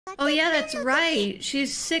Oh yeah, that's right.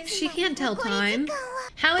 She's sick, she can't tell time.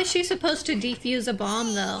 How is she supposed to defuse a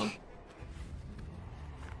bomb, though?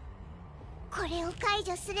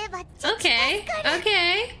 Okay,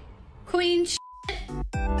 okay. Queen shit.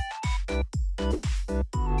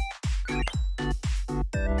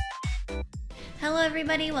 Hello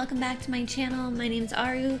everybody, welcome back to my channel. My name's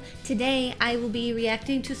ARUUU. Today I will be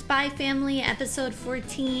reacting to Spy Family episode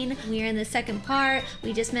 14. We are in the second part.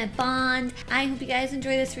 We just met Bond. I hope you guys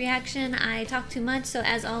enjoy this reaction. I talk too much, so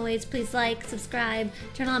as always, please like, subscribe,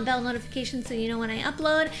 turn on bell notifications so you know when I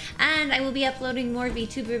upload. And I will be uploading more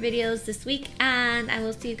VTuber videos this week, and I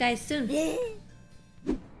will see you guys soon.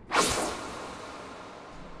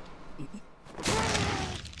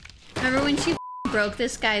 Remember when she broke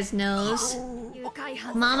this guy's nose?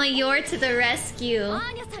 Mama, you're to the rescue.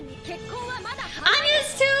 Anya's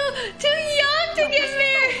too young to get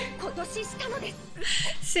married.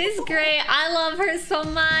 She's great. I love her so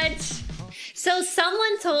much. So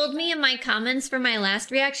someone told me in my comments for my last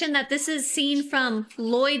reaction that this is seen from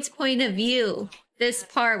Lloyd's point of view. This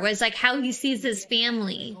part was like how he sees his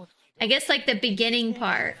family. I guess like the beginning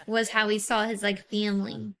part was how he saw his like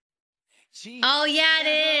family. Oh yeah, it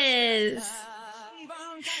is.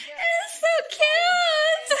 It's so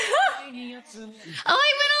cute! Oh,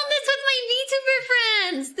 I went on this with my VTuber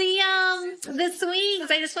friends! The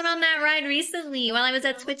swings! I just went on that ride recently while I was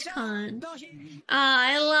at TwitchCon.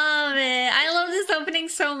 I love it. I love this opening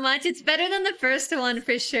so much. It's better than the first one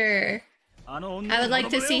for sure. I would like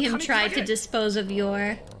to see him try to dispose of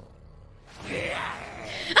Yor.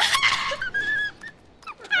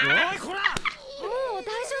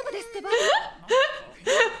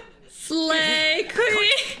 Slay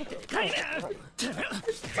queen!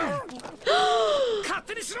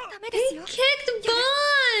 He kicked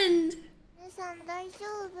Bond!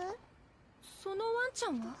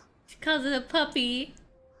 Because of the puppy.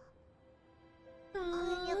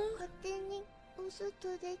 Oh,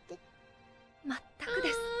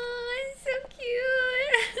 it's so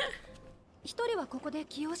cute.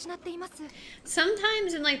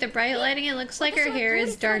 Sometimes in like the bright lighting it looks like her hair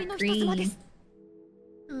is dark green.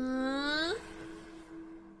 Aww.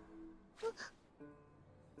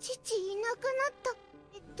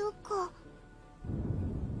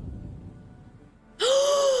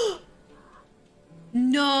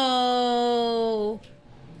 No!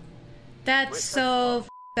 That's so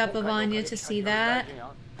f***ed up of Anya to see that.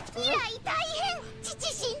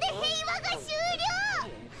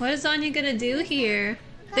 What is Anya gonna do here?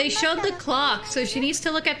 They showed the clock, so she needs to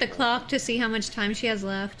look at the clock to see how much time she has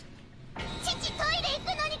left.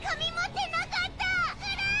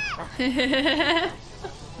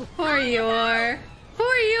 Poor Yor.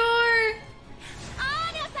 Poor Yor.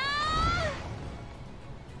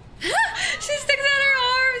 She sticks out her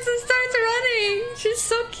arms and starts running. She's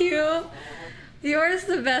so cute. Yor's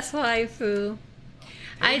the best waifu.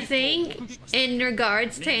 I think in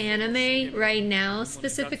regards to anime right now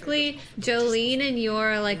specifically, Jolene and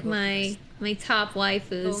Yor are like my top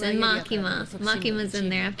waifus, and Makima. Makima's in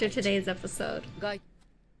there after today's episode.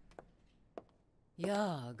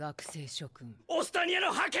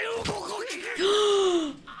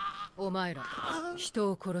 Oh my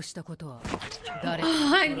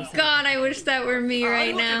god, I wish that were me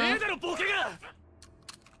right now.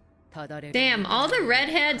 Damn, all the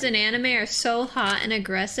redheads in anime are so hot and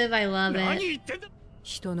aggressive, I love it.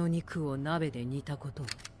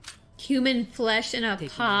 Human flesh in a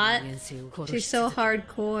pot? She's so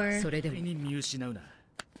hardcore.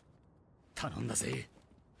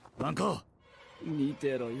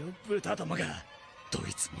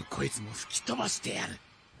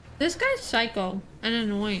 This guy's psycho and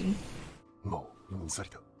annoying.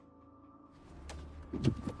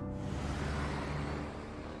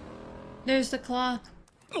 There's the clock.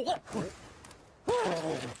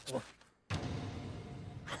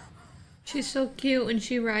 She's so cute when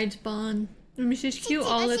she rides Bond. I mean, she's cute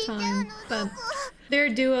all the time, but their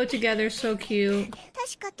duo together is so cute.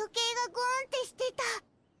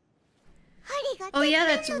 Oh yeah,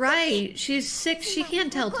 that's right. She's sick, she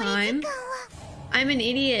can't tell time. I'm an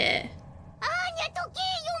idiot.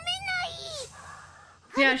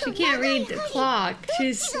 Yeah, she can't read the clock.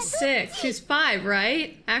 She's sick. She's 5,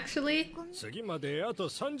 right? Actually?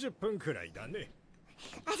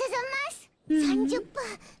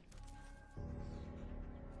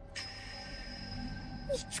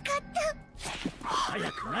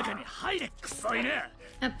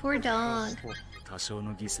 That poor dog.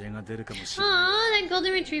 Aw, that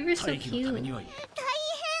golden retriever's so cute.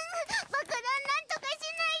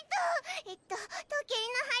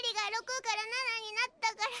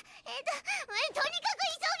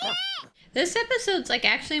 This episode's like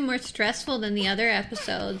actually more stressful than the other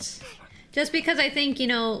episodes. Just because I think, you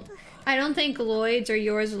know, I don't think Lloyd's or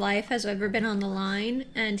yours life has ever been on the line,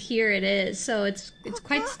 and here it is, so it's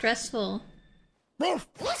quite stressful.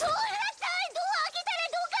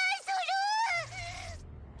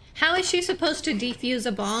 How is she supposed to defuse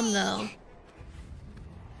a bomb though?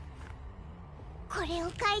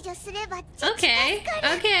 Okay,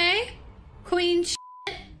 okay. Queen shit.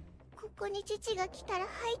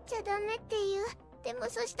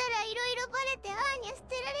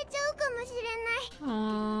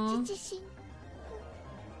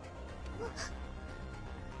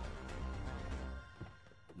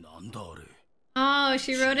 Oh,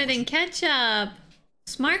 she wrote it in ketchup.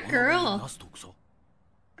 Smart girl.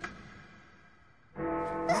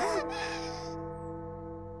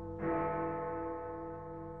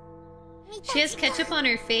 She has ketchup on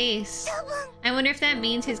her face. I wonder if that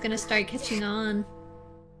means he's gonna start catching on.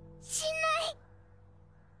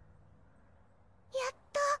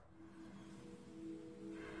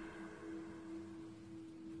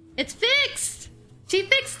 It's fixed! She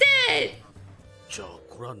fixed it!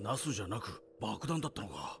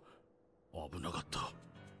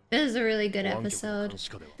 This is a really good episode.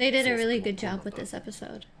 They did a really good job with this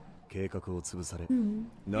episode. I love it.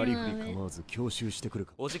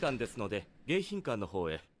 お時間ですので、迎賓館の方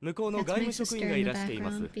へ向こうの外務職員がいらしていま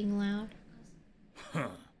す。 Kitty!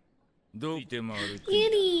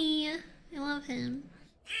 I love him.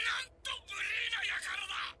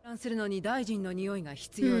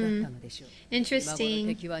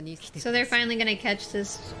 Interesting. So they're finally gonna catch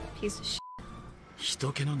this piece of shit.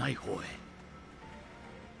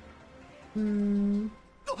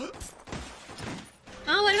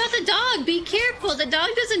 Oh, what about the dog? Be careful, the dog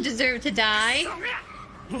doesn't deserve to die.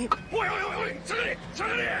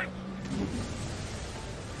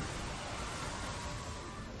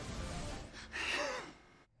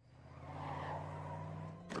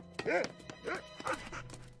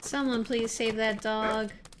 Someone please save that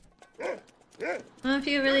dog. I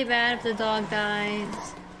feel really bad if the dog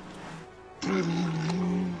dies.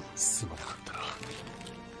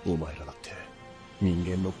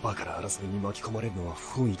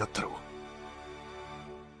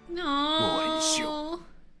 No.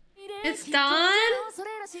 It's done?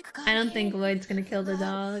 I don't think Lloyd's gonna kill the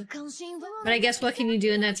dog. But I guess what can you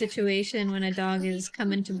do in that situation when a dog is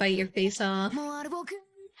coming to bite your face off? Aww.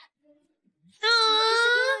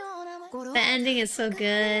 The ending is so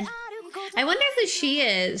good. I wonder who she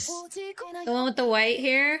is. The one with the white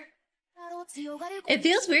hair? It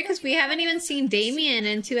feels weird because we haven't even seen Damien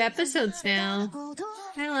in 2 episodes now.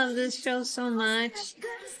 I love this show so much.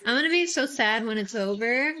 I'm gonna be so sad when it's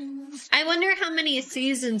over. I wonder how many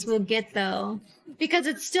seasons we'll get though, because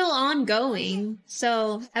it's still ongoing.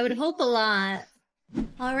 So I would hope a lot.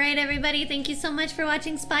 Alright everybody, thank you so much for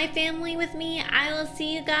watching Spy Family with me. I will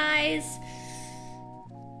see you guys.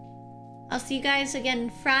 I'll see you guys again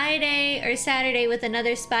Friday or Saturday with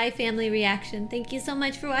another Spy Family reaction. Thank you so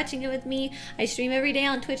much for watching it with me. I stream every day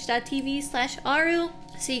on twitch.tv/ARUUU,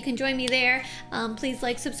 so you can join me there. Please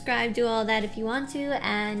like, subscribe, do all that if you want to.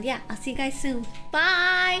 And yeah, I'll see you guys soon.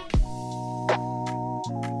 Bye!